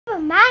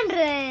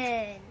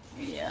Mandarin.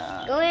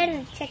 Yeah. Go ahead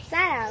and check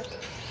that out.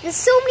 There's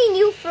so many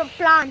new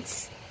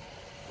plants.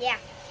 Yeah.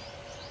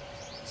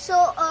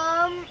 So,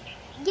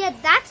 yeah,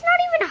 that's not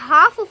even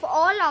half of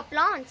all our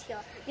plants here.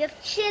 We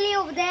have chili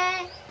over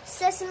there,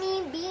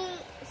 sesame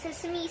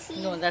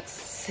seeds. No, that's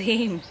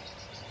same.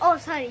 Oh,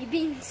 sorry,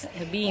 beans.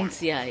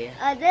 Beans,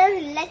 yeah.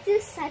 There's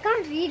lettuce. I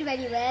can't read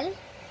very well.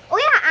 Oh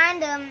yeah,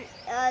 and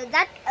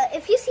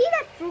if you see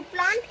that fruit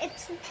plant,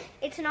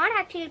 it's not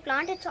actually a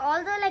plant. It's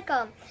all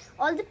the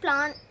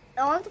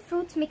all the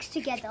fruits mixed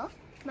together.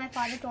 My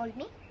father told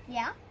me.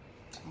 Yeah.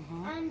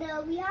 And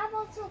we have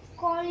also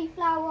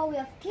cauliflower. We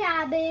have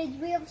cabbage.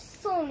 We have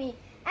so many.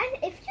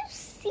 And if you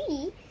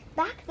see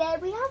back there,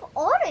 we have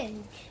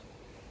orange.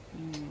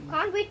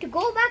 Can't wait to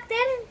go back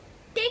there and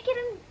take it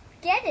and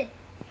get it.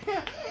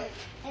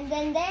 And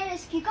then there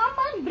is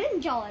cucumber and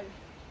brinjal.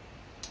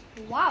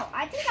 Wow,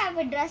 I think I've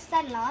addressed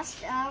that last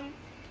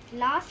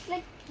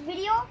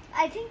video,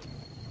 I think.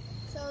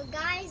 So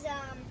guys,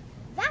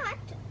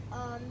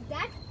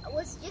 that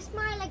was just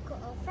my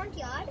front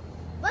yard.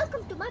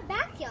 Welcome to my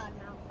backyard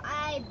now.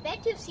 I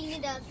bet you've seen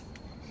it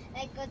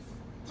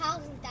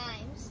 1,000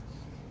 times.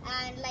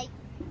 And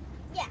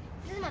yeah,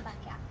 this is my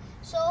backyard.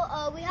 So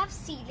we have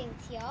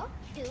seedlings here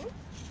too.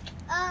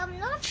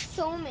 Not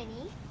so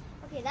many.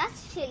 Okay,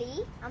 that's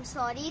chili. I'm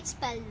sorry, it's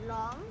spelled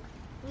wrong.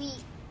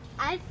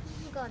 I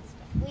forgot to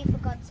spell. We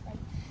forgot to spell.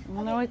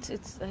 Okay. No, it's.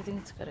 I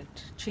think it's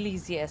correct.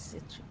 Chilies, yes,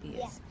 it should be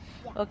yes.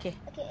 Yeah. Okay.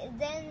 Okay.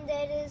 Then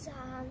there is.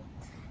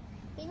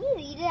 Can you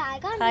read it? I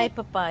can't. Thai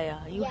papaya.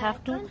 You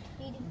have to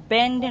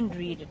bend and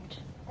read it.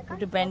 You have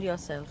to bend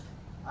yourself.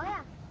 Oh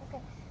yeah.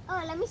 Okay.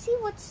 Oh, let me see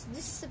what's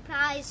this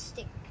surprise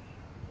stick.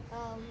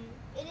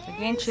 It is.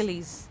 Again,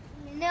 chilies.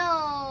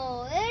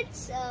 No,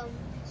 it's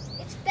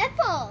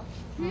pepper.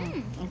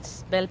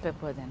 It's bell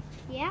pepper then.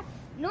 Yeah.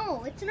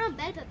 No, it's not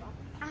bell pepper.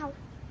 Ow.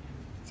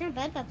 It's not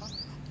bell pepper.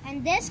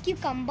 And there's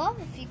cucumber,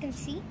 if you can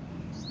see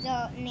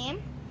the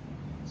name.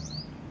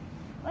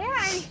 Oh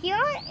yeah, and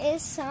here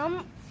is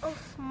some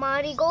of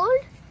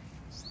marigold.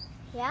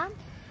 Yeah.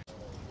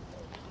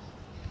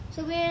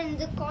 So we're in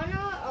the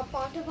corner or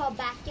part of our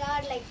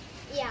backyard,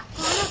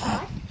 corner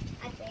part,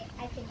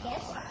 I can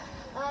guess.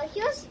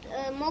 Here's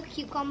more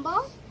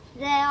cucumber.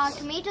 There are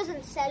tomatoes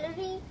and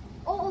celery.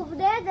 Oh, over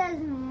there's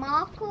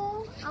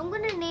Marco. I'm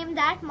gonna name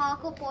that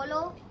Marco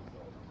Polo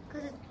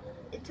because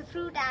it's a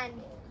fruit and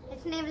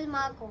its name is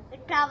Marco.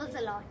 It travels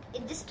a lot.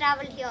 It just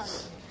traveled here.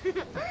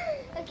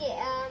 Okay,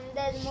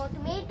 there's more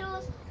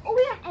tomatoes. Oh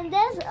yeah, and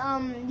there's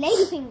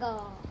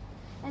ladyfinger.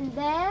 And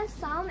there's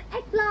some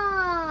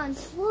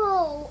eggplants.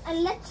 Whoa!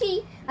 And let's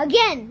see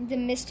again the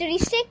mystery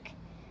stick.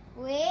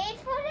 Wait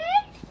for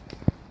it.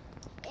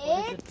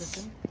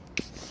 It's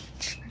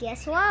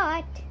guess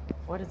what?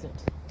 What is it?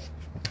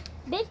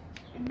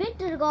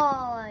 Bitter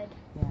gourd.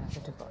 Yeah,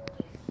 bitter gourd.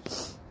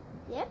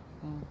 Yep.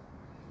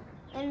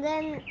 And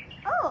then,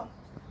 oh,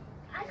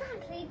 I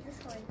can't read this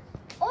one.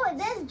 Oh,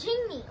 there's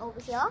jingni over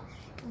here.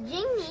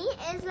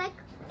 Jingni is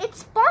it's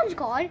sponge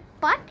gourd,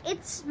 but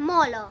it's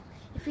smaller.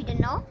 If you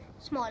didn't know,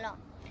 smaller.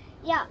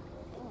 Yeah.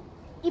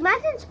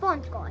 Imagine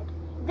sponge gourd.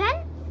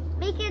 Then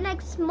make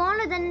it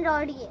smaller than it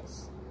already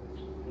is.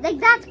 Like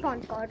that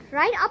sponge gourd,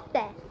 right up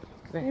there.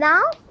 Where?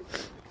 Now,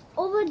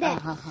 over there.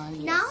 Yes,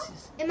 now,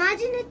 yes.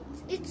 imagine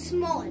it's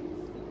small.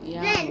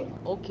 Yeah. Then,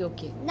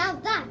 okay. now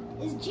that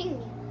is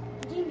jingri.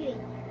 Jingri.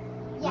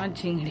 Yeah. Not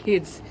jingri,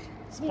 it's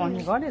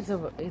sponge gourd.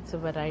 It's a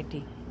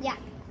variety. Yeah.